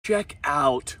Check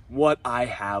out what I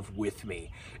have with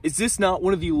me. Is this not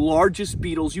one of the largest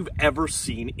beetles you've ever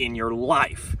seen in your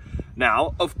life?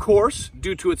 Now, of course,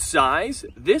 due to its size,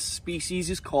 this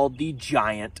species is called the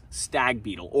giant stag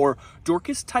beetle, or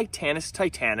Dorcas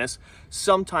titanus,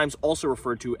 sometimes also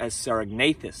referred to as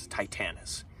Cerygnathus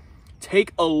titanus.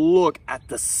 Take a look at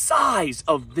the size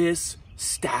of this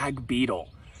stag beetle.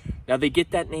 Now, they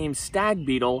get that name stag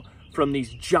beetle from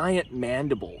these giant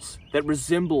mandibles that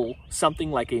resemble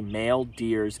something like a male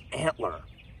deer's antler.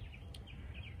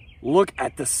 Look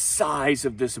at the size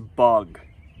of this bug.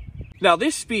 Now,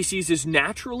 this species is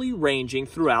naturally ranging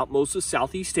throughout most of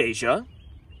Southeast Asia,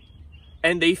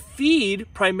 and they feed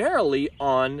primarily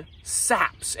on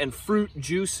saps and fruit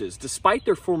juices. Despite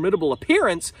their formidable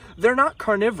appearance, they're not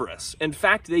carnivorous. In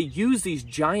fact, they use these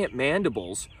giant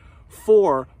mandibles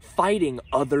for fighting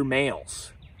other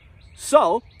males.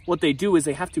 So, what they do is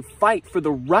they have to fight for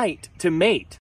the right to mate.